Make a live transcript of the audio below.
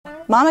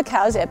Mama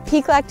cows at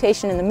peak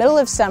lactation in the middle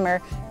of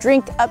summer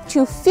drink up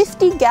to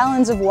 50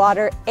 gallons of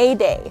water a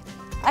day.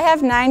 I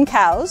have 9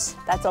 cows.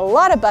 That's a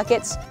lot of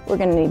buckets. We're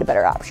gonna need a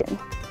better option.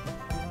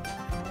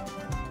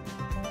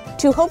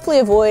 To hopefully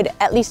avoid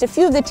at least a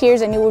few of the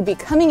tears I knew would be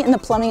coming in the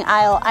plumbing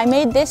aisle, I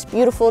made this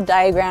beautiful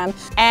diagram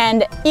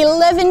and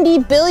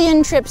 11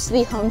 billion trips to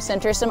the home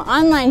center, some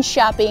online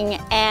shopping,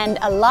 and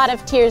a lot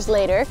of tears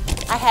later,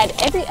 I had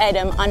every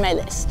item on my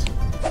list.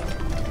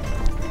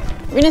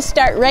 We're gonna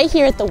start right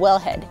here at the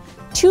wellhead.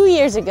 2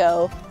 years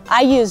ago,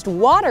 I used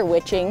water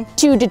witching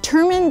to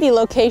determine the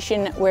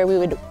location where we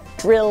would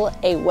drill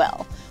a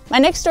well. My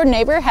next door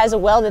neighbor has a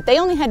well that they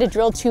only had to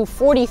drill to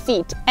 40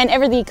 feet, and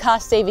ever the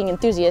cost-saving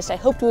enthusiast, I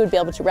hoped we would be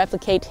able to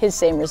replicate his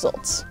same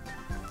results.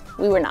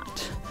 We were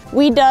not.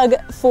 We dug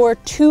for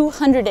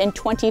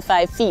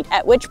 225 feet,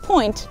 at which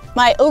point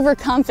my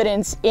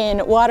overconfidence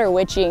in water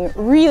witching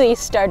really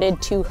started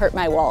to hurt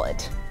my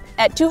wallet.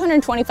 At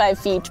 225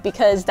 feet,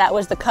 because that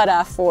was the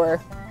cutoff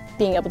for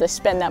being able to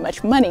spend that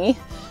much money,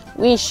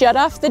 we shut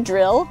off the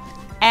drill,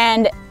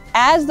 and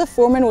as the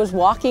foreman was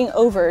walking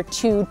over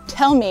to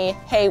tell me,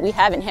 hey, we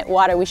haven't hit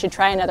water, we should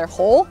try another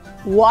hole,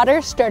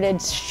 water started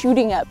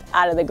shooting up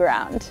out of the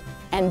ground.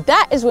 And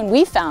that is when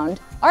we found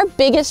our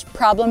biggest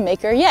problem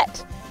maker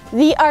yet,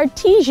 the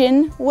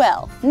artesian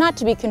well, not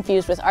to be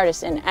confused with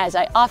artisan, as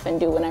I often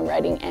do when I'm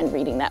writing and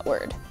reading that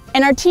word.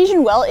 An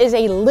artesian well is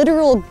a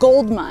literal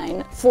gold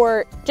mine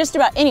for just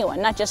about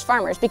anyone, not just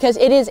farmers, because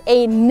it is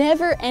a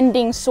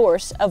never-ending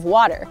source of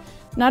water.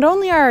 Not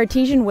only are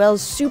artesian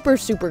wells super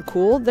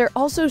cool, they're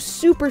also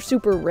super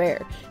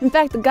rare. In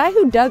fact, the guy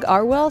who dug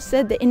our well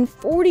said that in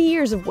 40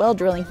 years of well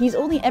drilling, he's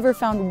only ever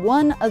found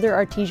one other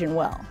artesian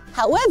well.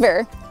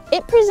 However,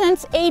 it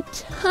presents a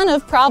ton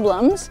of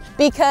problems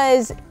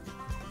because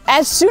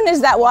as soon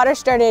as that water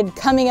started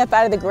coming up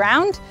out of the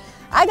ground,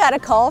 I got a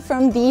call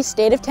from the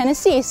state of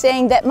Tennessee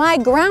saying that my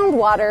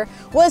groundwater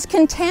was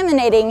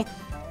contaminating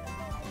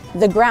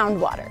the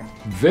groundwater.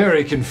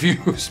 Very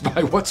confused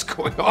by what's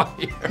going on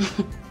here.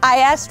 I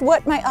asked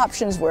what my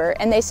options were,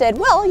 and they said,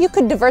 well, you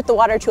could divert the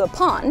water to a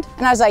pond.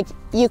 And I was like,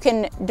 you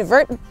can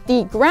divert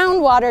the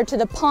groundwater to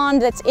the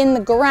pond that's in the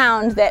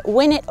ground that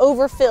when it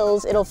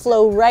overfills, it'll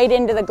flow right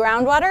into the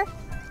groundwater?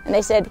 And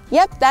they said,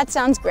 yep, that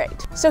sounds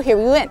great. So here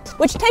we went,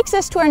 which takes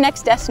us to our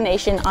next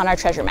destination on our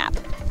treasure map.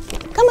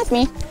 Come with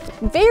me.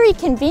 Very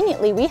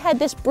conveniently, we had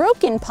this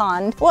broken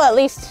pond, well, at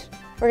least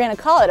we're gonna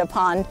call it a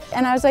pond.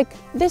 And I was like,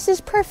 this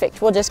is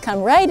perfect. We'll just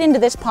come right into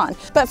this pond.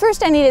 But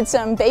first I needed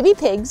some baby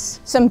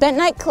pigs, some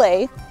bentonite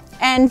clay,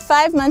 and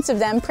 5 months of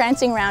them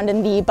prancing around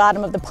in the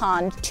bottom of the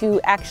pond to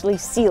actually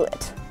seal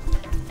it.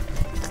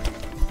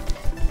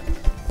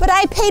 But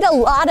I paid a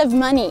lot of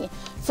money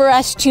for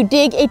us to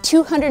dig a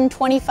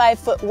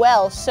 225-foot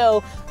well,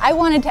 so I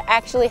wanted to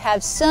actually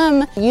have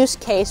some use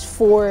case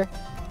for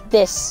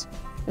this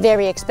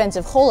very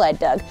expensive hole I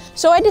dug.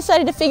 So I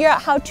decided to figure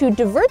out how to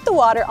divert the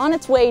water on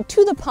its way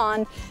to the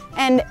pond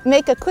and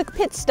make a quick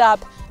pit stop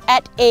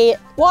at a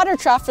water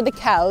trough for the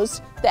cows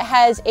that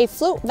has a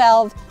float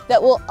valve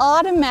that will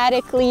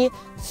automatically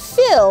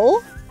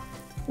fill.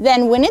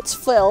 Then when it's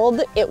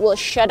filled, it will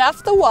shut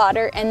off the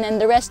water and then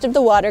the rest of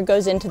the water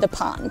goes into the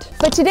pond.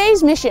 But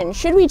today's mission,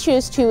 should we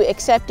choose to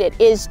accept it,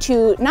 is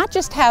to not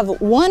just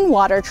have one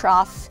water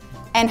trough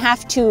and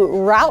have to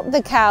route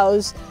the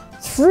cows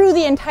through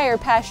the entire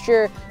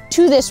pasture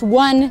to this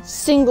one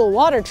single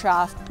water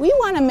trough. We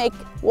want to make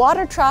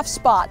water trough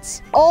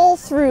spots all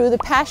through the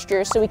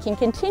pasture so we can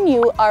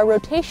continue our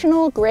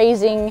rotational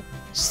grazing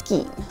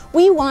scheme.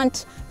 We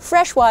want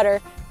fresh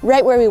water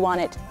right where we want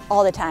it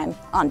all the time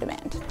on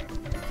demand.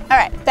 All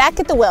right,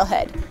 back at the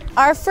wellhead.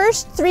 Our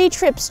first 3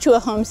 trips to a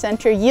home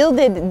center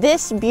yielded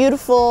this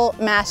beautiful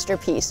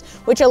masterpiece,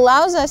 which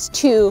allows us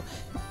to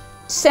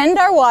send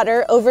our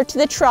water over to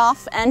the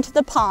trough and to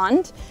the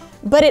pond.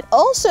 But it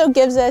also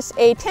gives us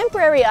a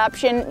temporary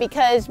option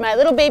because my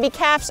little baby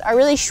calves are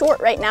really short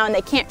right now and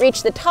they can't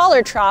reach the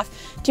taller trough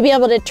to be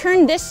able to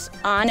turn this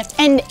on.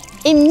 And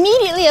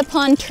immediately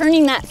upon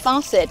turning that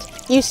faucet,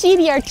 you see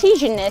the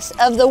artesianness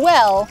of the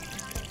well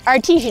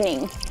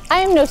artesianing. I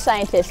am no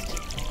scientist,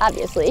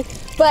 obviously,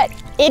 but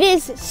it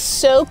is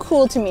so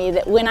cool to me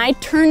that when I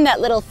turn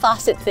that little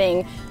faucet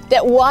thing,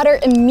 that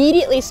water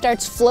immediately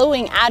starts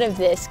flowing out of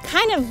this,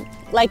 kind of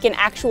like an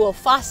actual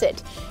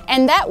faucet.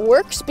 And that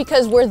works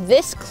because we're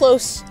this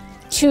close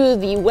to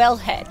the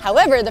wellhead.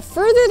 However, the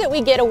further that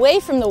we get away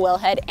from the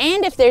wellhead,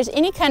 and if there's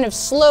any kind of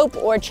slope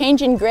or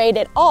change in grade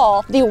at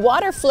all, the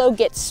water flow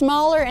gets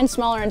smaller and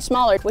smaller and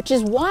smaller, which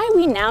is why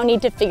we now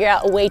need to figure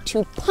out a way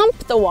to pump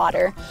the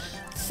water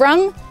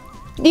from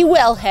the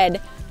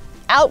wellhead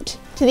out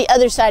to the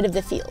other side of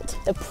the field.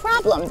 The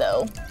problem,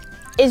 though,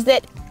 is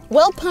that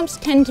well pumps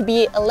tend to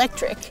be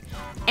electric,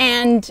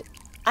 and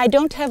I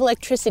don't have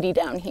electricity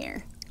down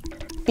here.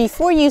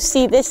 Before you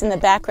see this in the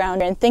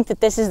background and think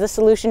that this is the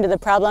solution to the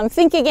problem,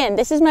 think again.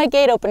 This is my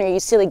gate opener, you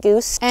silly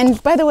goose.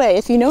 And by the way,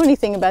 if you know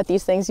anything about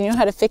these things, you know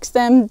how to fix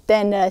them,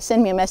 then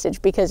send me a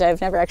message because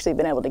I've never actually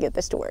been able to get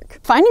this to work.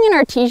 Finding an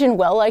artesian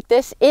well like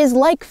this is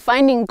like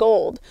finding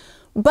gold.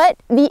 but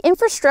the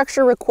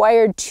infrastructure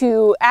required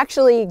to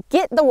actually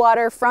get the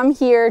water from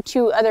here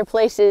to other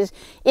places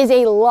is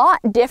a lot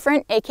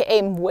different,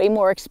 aka way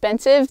more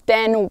expensive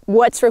than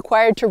what's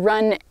required to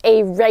run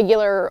a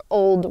regular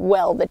old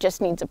well that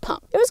just needs a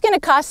pump. It was going to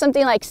cost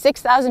something like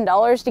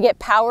 $6,000 to get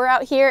power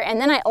out here, and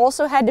then I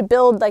also had to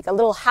build like a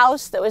little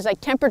house that was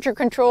like temperature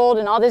controlled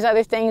and all these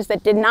other things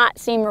that did not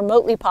seem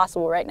remotely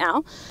possible right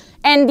now.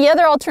 And the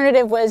other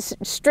alternative was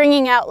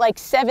stringing out like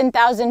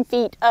 7,000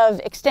 feet of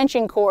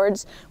extension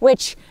cords,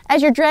 which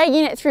as you're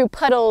dragging it through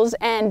puddles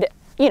and,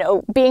 you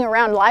know, being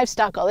around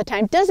livestock all the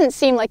time doesn't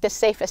seem like the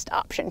safest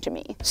option to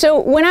me. So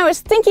when I was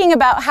thinking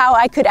about how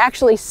I could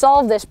actually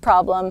solve this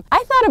problem,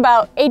 I thought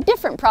about a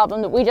different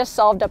problem that we just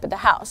solved up at the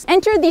house.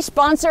 Enter the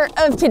sponsor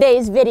of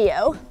today's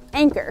video,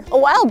 Anchor. A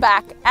while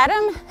back,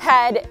 Adam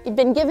had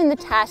been given the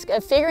task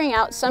of figuring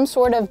out some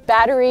sort of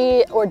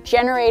battery or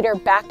generator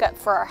backup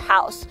for our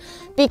house,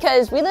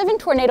 because we live in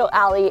Tornado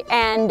Alley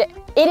and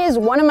it is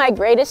one of my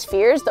greatest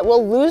fears that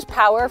we'll lose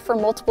power for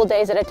multiple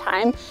days at a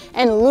time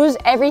and lose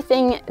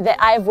everything that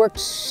I've worked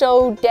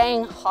so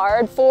dang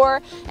hard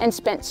for and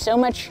spent so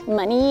much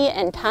money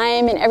and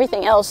time and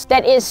everything else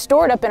that is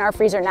stored up in our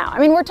freezer now. I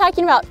mean, we're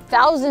talking about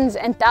thousands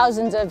and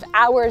thousands of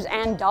hours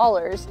and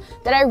dollars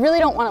that I really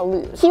don't want to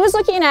lose. He was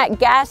looking at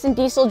gas and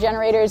diesel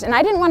generators, and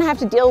I didn't want to have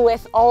to deal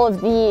with all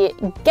of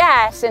the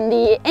gas and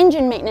the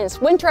engine maintenance,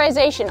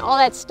 winterization, all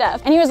that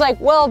stuff. And he was like,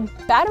 well,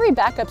 battery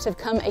backups have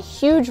come a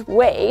huge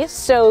way,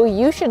 so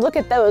you should look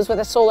at those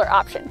with a solar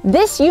option.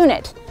 This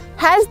unit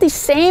has the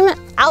same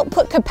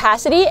output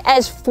capacity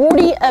as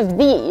 40 of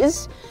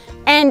these,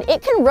 and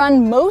it can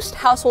run most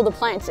household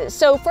appliances.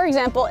 So for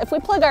example, if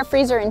we plug our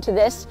freezer into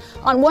this,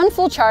 on one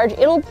full charge,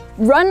 it'll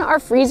run our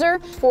freezer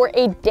for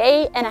a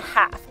day and a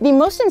half. The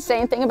most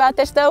insane thing about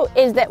this though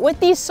is that with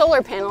these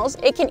solar panels,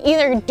 it can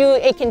either do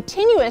a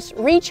continuous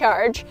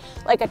recharge,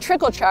 like a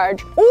trickle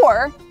charge,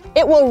 or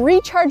it will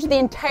recharge the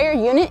entire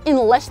unit in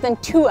less than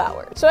 2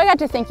 hours. So I got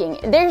to thinking,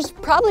 there's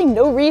probably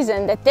no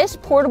reason that this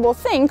portable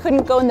thing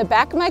couldn't go in the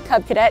back of my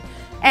Cub Cadet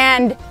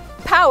and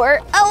power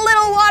a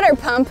little water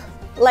pump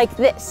like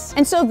this.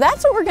 And so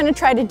that's what we're gonna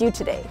try to do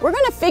today. We're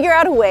gonna figure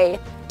out a way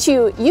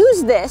to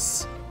use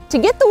this to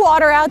get the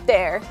water out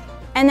there,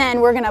 and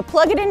then we're gonna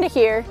plug it into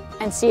here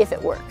and see if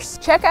it works.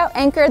 Check out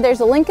Anchor, there's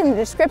a link in the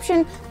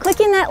description.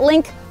 Clicking that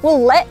link will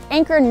let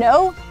Anchor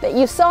know that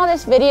you saw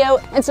this video,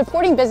 and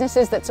supporting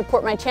businesses that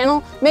support my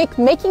channel make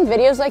making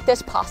videos like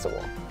this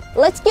possible.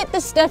 Let's get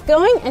this stuff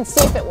going and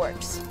see if it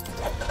works.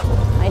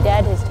 My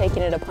dad has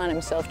taken it upon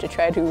himself to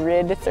try to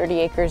rid 30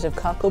 acres of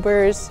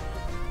cockleburs,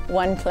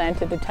 one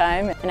plant at a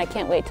time, and I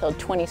can't wait till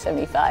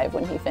 2075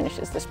 when he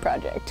finishes this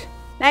project.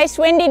 Nice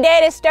windy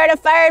day to start a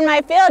fire in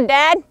my field,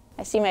 Dad.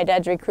 I see my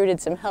dad's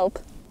recruited some help.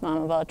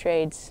 Mom of all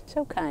trades.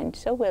 So kind,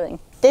 so willing.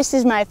 This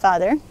is my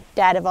father,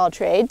 Dad of all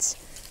trades.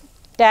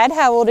 Dad,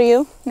 how old are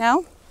you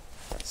now?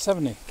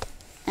 70.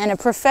 And a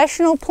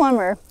professional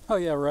plumber. Oh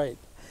yeah, right.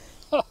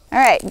 All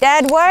right,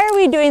 Dad, why are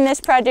we doing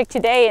this project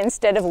today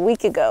instead of a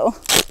week ago?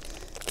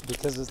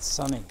 Because it's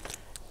sunny.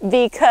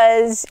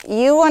 Because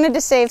you wanted to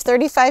save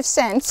 35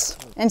 cents,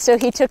 and so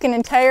he took an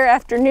entire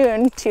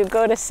afternoon to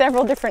go to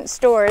several different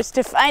stores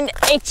to find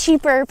a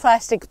cheaper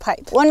plastic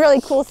pipe. One really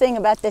cool thing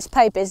about this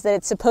pipe is that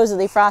it's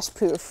supposedly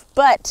frost-proof,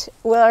 but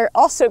we're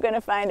also going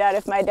to find out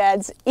if my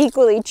dad's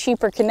equally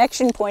cheaper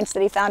connection points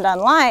that he found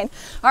online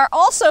are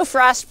also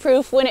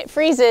frost-proof when it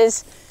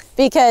freezes,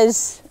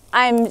 because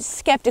I'm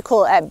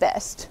skeptical at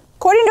best.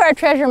 According to our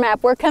treasure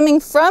map, we're coming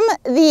from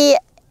the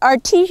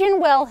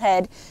artesian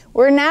wellhead.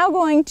 We're now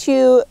going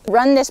to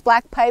run this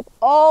black pipe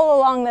all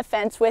along the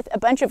fence with a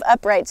bunch of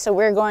uprights. So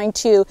we're going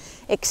to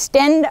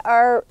extend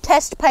our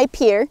test pipe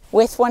here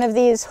with one of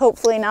these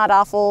hopefully not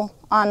awful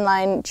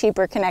online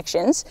cheaper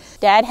connections.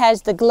 Dad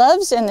has the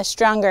gloves and the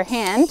stronger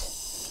hand,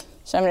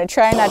 so I'm going to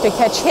try not to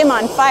catch him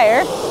on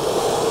fire.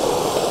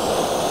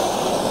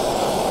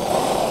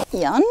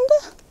 Yond?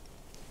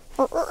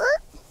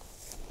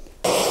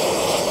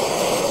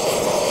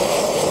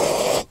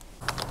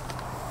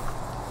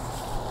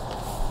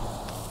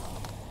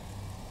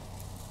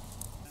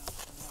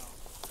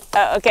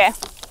 Oh, okay.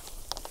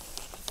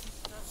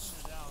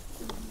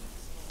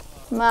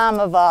 Mom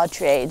of all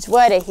trades,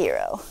 what a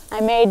hero. I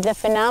made the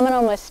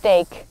phenomenal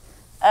mistake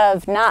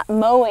of not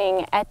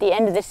mowing at the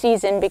end of the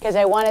season because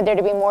I wanted there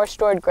to be more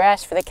stored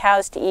grass for the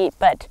cows to eat,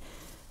 but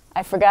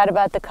I forgot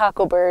about the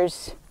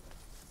cockleburs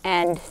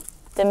and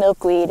the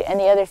milkweed and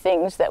the other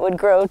things that would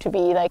grow to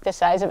be like the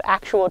size of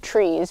actual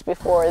trees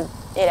before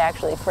it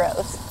actually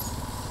froze.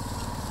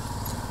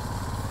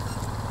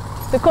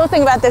 The cool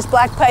thing about this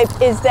black pipe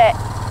is that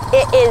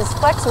it is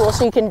flexible,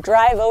 so you can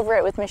drive over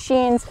it with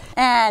machines.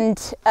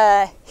 And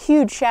a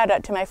huge shout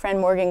out to my friend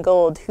Morgan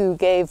Gold, who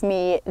gave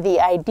me the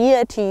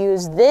idea to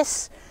use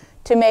this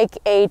to make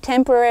a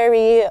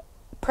temporary,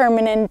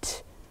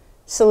 permanent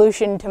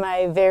solution to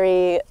my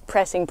very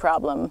pressing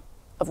problem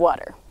of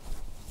water.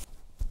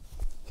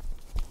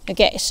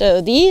 Okay,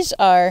 so these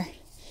are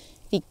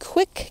the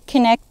quick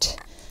connect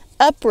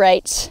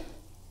uprights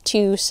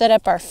to set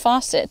up our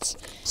faucets.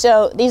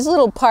 So these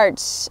little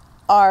parts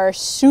are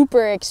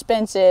super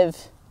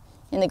expensive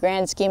in the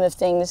grand scheme of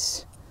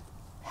things.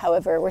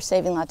 However, we're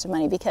saving lots of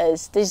money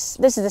because this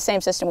is the same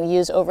system we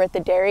use over at the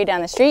dairy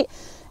down the street.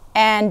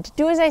 And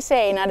do as I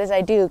say, not as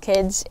I do,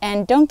 kids.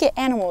 And don't get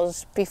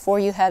animals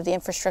before you have the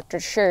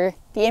infrastructure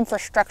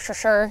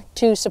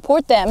to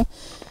support them,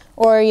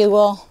 or you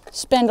will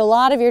spend a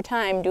lot of your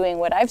time doing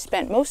what I've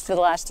spent most of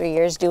the last 3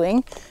 years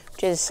doing,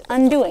 which is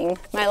undoing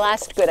my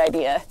last good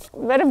idea.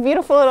 What a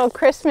beautiful little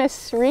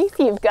Christmas wreath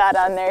you've got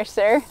on there,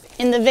 sir.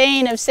 In the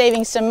vein of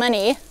saving some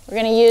money, we're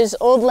gonna use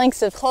old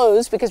lengths of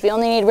hose because we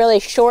only need really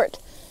short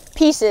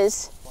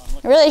pieces.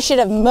 I really should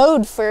have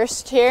mowed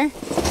first here.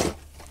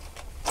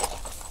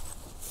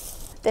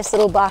 This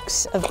little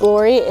box of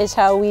glory is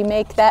how we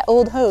make that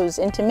old hose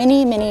into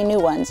many, many new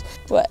ones.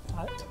 What?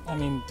 I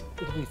mean,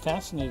 it'd be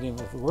fascinating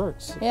if it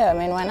works. Yeah, I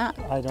mean, why not?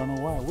 I don't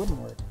know why it wouldn't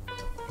work.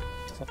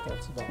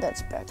 Except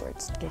that's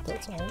backwards.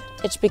 That's all right.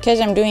 It's because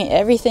I'm doing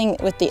everything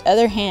with the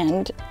other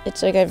hand.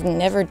 It's like I've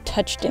never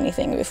touched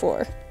anything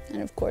before.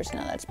 And of course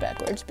now that's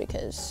backwards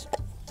because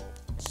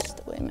it's just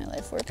the way my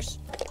life works.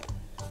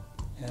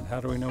 And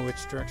how do we know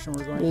which direction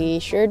we're going? We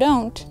sure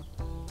don't.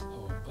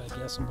 Oh, by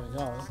guess and by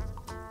golly.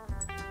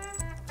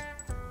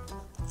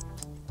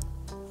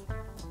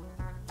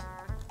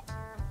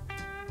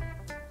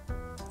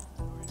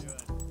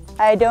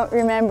 I don't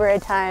remember a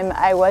time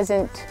I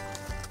wasn't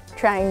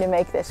trying to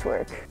make this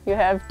work. You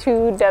have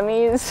two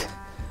dummies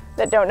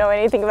that don't know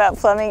anything about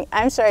plumbing.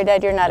 I'm sorry,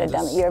 Dad, you're not a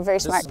dummy. You're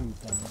very smart.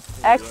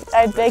 I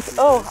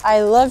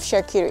love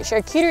charcuterie.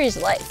 Charcuterie is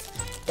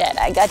life. Dad,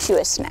 I got you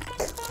a snack.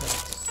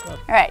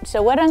 All right,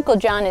 so what Uncle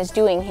John is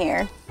doing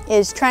here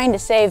is trying to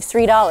save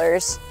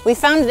 $3. We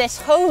found this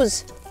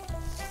hose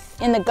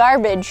in the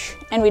garbage,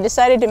 and we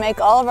decided to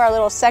make all of our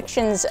little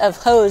sections of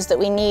hose that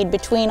we need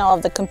between all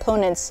of the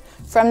components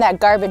from that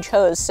garbage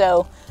hose.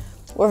 So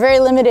we're very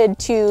limited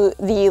to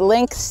the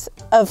lengths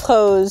of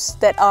hose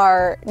that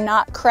are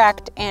not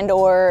cracked and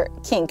or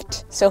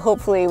kinked. So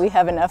hopefully we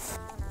have enough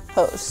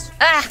hose.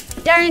 Ah,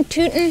 darn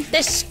tootin',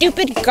 this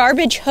stupid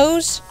garbage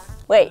hose.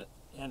 Wait.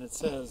 And it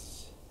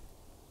says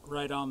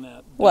right on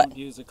that, what? Don't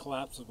use a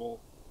collapsible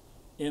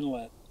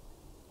inlet.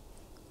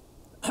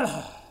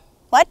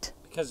 What?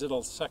 Because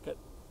it'll suck it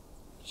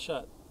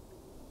shut.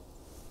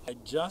 I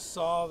just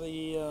saw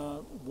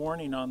the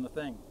warning on the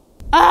thing.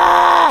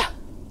 Ah!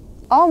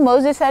 All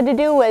Moses had to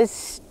do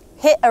was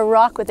hit a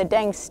rock with a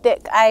dang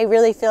stick. I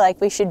really feel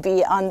like we should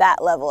be on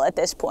that level at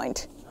this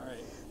point. All right.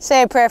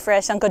 Say a prayer for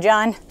us, Uncle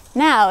John.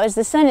 Now, as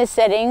the sun is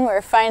setting,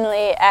 we're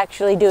finally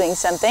actually doing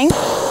something.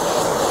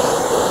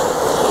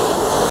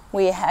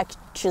 We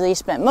actually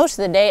spent most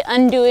of the day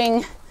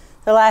undoing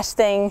the last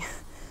thing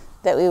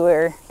that we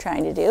were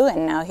trying to do,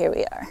 and now here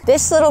we are.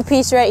 This little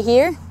piece right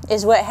here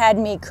is what had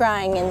me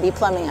crying in the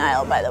plumbing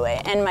aisle, by the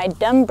way, and my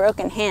dumb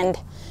broken hand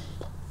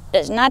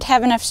does not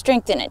have enough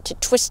strength in it to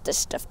twist this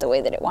stuff the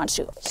way that it wants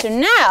to. So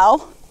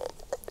now,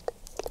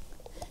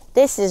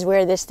 this is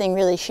where this thing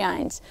really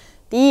shines.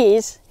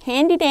 These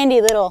handy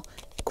dandy little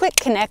quick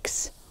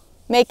connects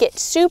make it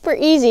super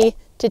easy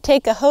to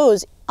take a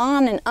hose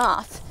on and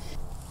off.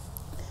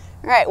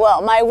 All right,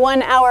 well, my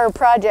 1 hour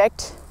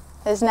project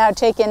has now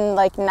taken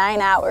like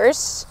 9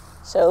 hours,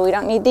 so we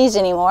don't need these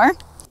anymore.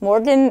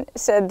 Morgan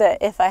said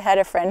that if I had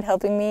a friend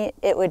helping me,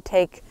 it would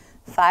take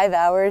 5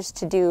 hours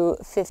to do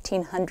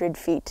 1,500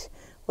 feet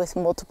with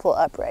multiple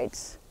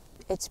uprights.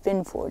 It's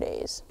been 4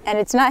 days. And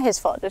it's not his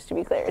fault, just to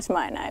be clear, it's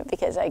mine,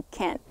 because I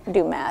can't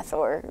do math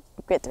or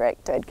get the right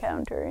thread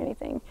count or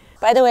anything.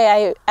 By the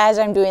way, as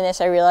I'm doing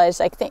this, I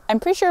realized I'm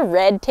pretty sure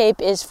red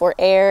tape is for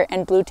air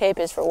and blue tape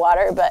is for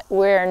water, but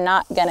we're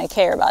not gonna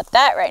care about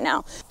that right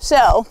now.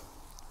 So,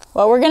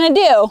 what we're gonna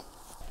do,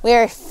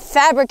 we're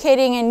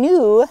fabricating a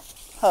new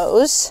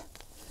hose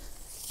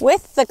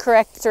with the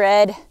correct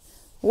thread,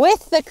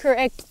 with the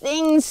correct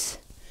things,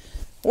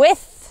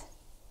 with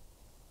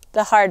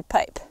the hard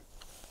pipe.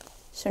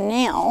 So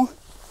now,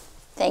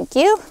 thank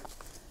you,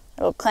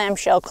 little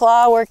clamshell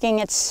claw working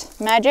its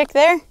magic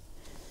there.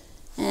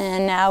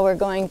 And now we're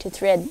going to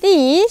thread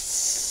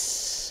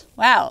these.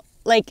 Wow,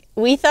 like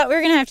we thought we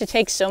were gonna have to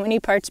take so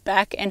many parts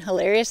back, and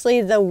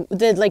hilariously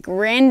the like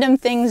random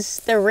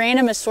things, the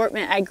random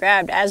assortment I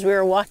grabbed as we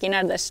were walking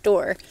out of the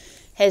store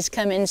has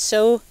come in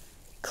so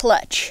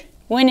clutch.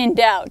 When in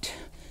doubt,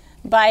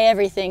 buy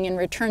everything and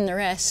return the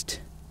rest.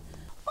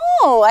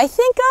 Oh, I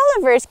think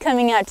Oliver's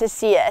coming out to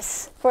see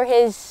us for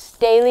his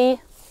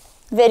daily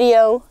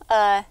video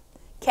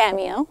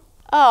cameo.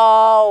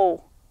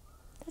 Oh,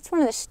 that's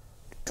one of the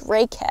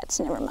stray cats,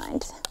 never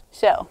mind.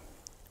 So,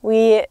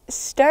 we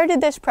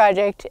started this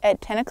project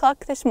at 10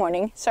 o'clock this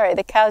morning. Sorry,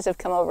 the cows have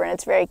come over and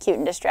it's very cute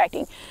and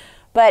distracting.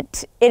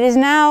 But it is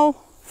now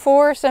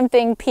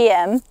 4-something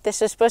p.m. This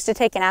was supposed to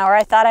take an hour.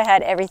 I thought I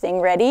had everything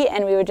ready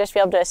and we would just be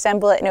able to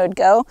assemble it and it would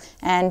go.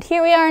 And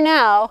here we are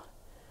now,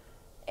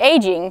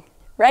 aging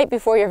right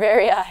before your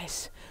very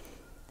eyes.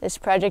 This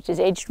project has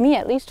aged me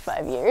at least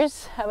 5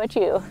 years. How about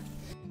you?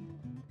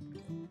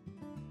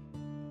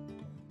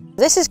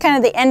 This is kind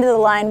of the end of the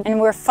line and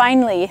we're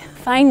finally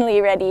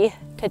ready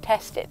to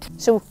test it.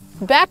 So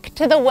back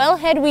to the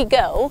wellhead we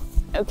go.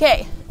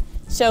 Okay,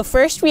 so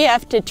first we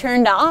have to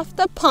turn off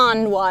the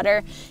pond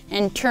water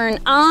and turn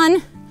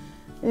on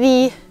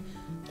the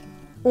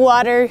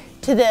water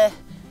to the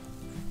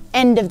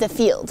end of the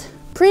field.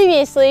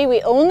 Previously,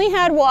 we only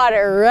had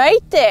water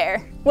right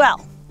there.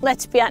 Well,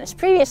 let's be honest,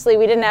 previously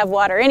we didn't have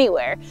water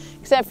anywhere,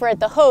 except for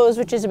at the hose,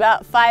 which is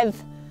about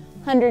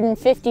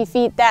 550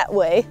 feet that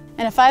way.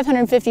 And a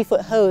 550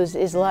 foot hose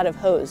is a lot of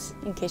hose,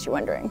 in case you're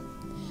wondering.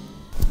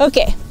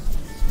 Okay.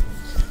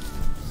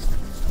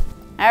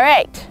 All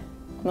right,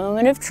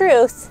 moment of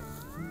truth.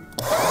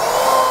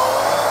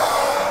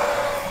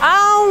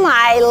 Oh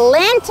my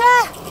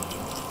Lanta!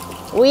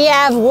 We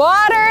have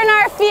water in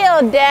our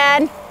field,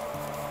 Dad.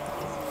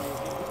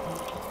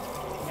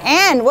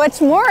 And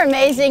what's more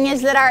amazing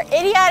is that our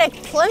idiotic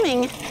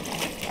plumbing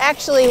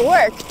actually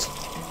worked.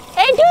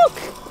 Hey, Duke!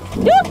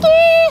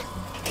 Dookie!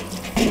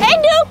 Hey,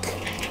 Duke!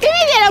 Come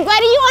here, little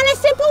buddy. You want a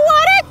sip of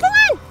water? Come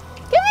on!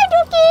 Come here,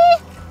 Dookie!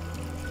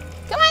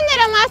 Come on,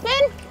 little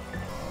muffin.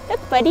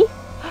 Look, buddy.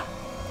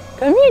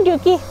 Come here,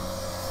 Dookie.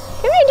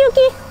 Come here,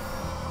 Dookie.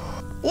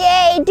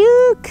 Yay,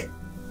 Duke!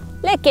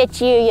 Look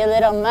at you, you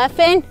little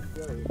muffin.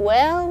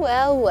 Well,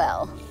 well,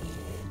 well.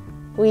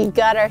 We've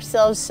got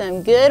ourselves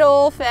some good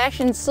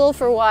old-fashioned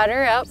sulfur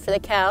water out for the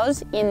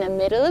cows in the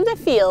middle of the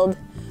field.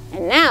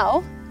 And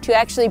now, to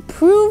actually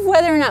prove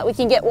whether or not we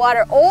can get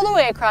water all the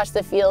way across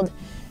the field,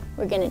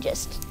 we're gonna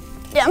just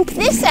dump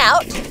this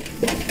out,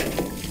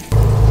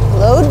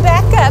 load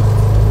back up,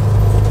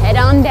 head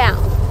on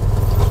down.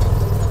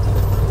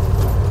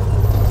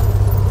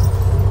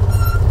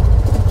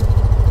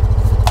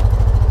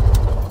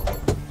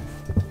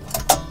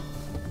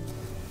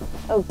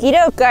 Okie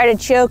doke,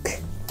 artichoke.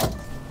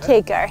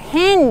 Take our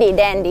handy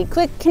dandy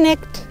quick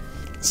connect,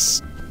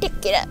 stick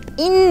it up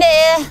in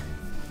there.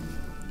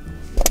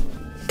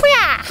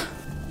 Pwah!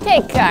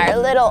 Take our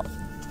little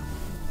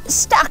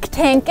stock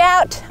tank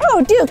out.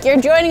 Oh, Duke, you're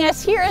joining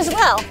us here as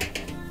well.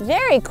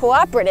 Very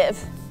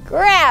cooperative.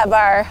 Grab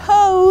our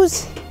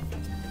hose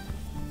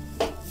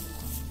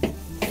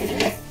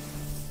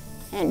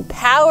and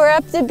power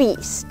up the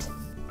beast.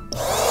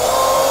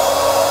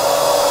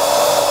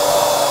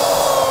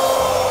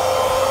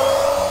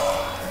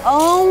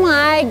 Oh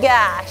my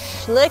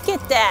gosh, look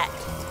at that.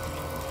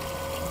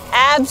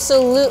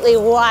 Absolutely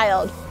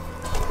wild.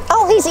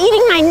 Oh, he's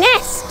eating my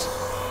nest.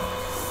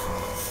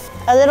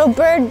 A little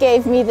bird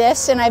gave me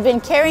this and I've been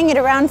carrying it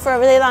around for a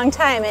really long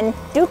time and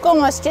Duke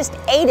almost just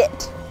ate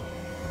it.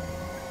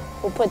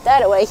 We'll put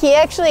that away. He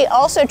actually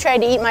also tried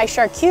to eat my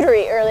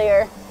charcuterie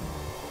earlier.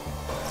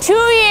 2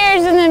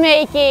 years in the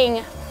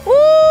making.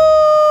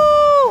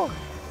 Woo!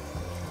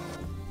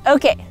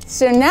 Okay,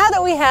 so now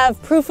that we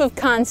have proof of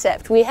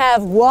concept, we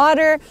have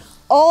water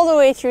all the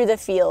way through the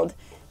field.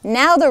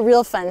 Now the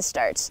real fun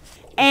starts.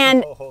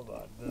 And oh, hold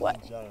on. There's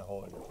what? A giant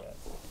hole in your bed.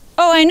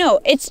 Oh, I know.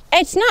 It's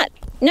not.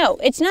 No,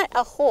 it's not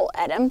a hole,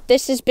 Adam.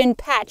 This has been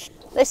patched.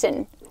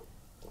 Listen,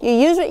 you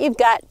use what you've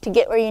got to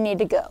get where you need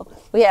to go.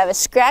 We have a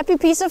scrappy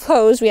piece of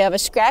hose. We have a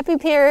scrappy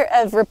pair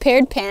of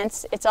repaired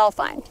pants. It's all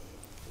fine.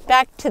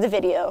 Back to the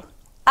video.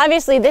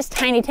 Obviously, this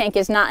tiny tank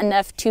is not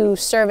enough to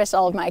service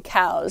all of my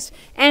cows.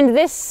 And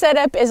this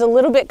setup is a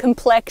little bit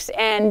complex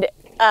and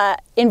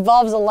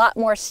involves a lot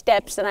more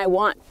steps than I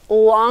want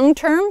long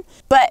term.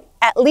 But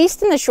at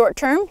least in the short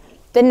term,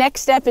 the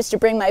next step is to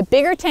bring my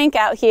bigger tank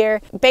out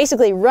here,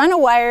 basically run a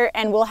wire,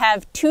 and we'll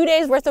have 2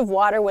 days worth of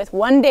water with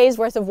 1 day's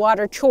worth of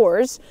water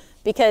chores,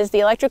 because the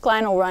electric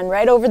line will run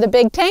right over the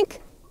big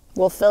tank.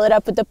 We'll fill it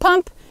up with the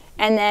pump,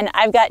 and then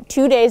I've got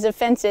 2 days of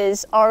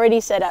fences already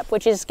set up,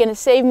 which is gonna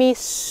save me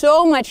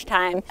so much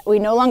time. We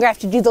no longer have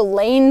to do the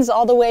lanes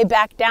all the way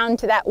back down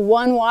to that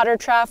one water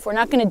trough. We're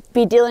not gonna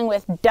be dealing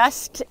with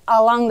dust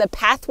along the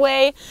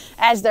pathway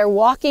as they're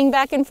walking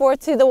back and forth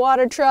to the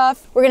water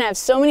trough. We're gonna have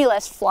so many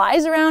less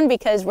flies around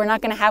because we're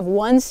not gonna have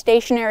one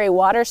stationary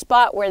water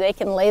spot where they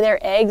can lay their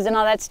eggs and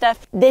all that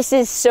stuff. This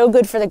is so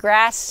good for the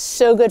grass,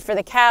 so good for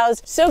the cows,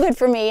 so good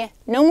for me.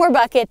 No more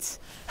buckets.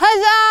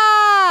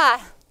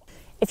 Huzzah!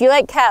 If you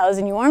like cows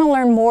and you want to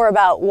learn more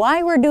about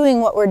why we're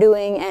doing what we're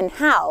doing and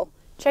how,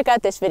 check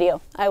out this video.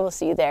 I will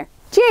see you there.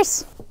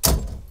 Cheers!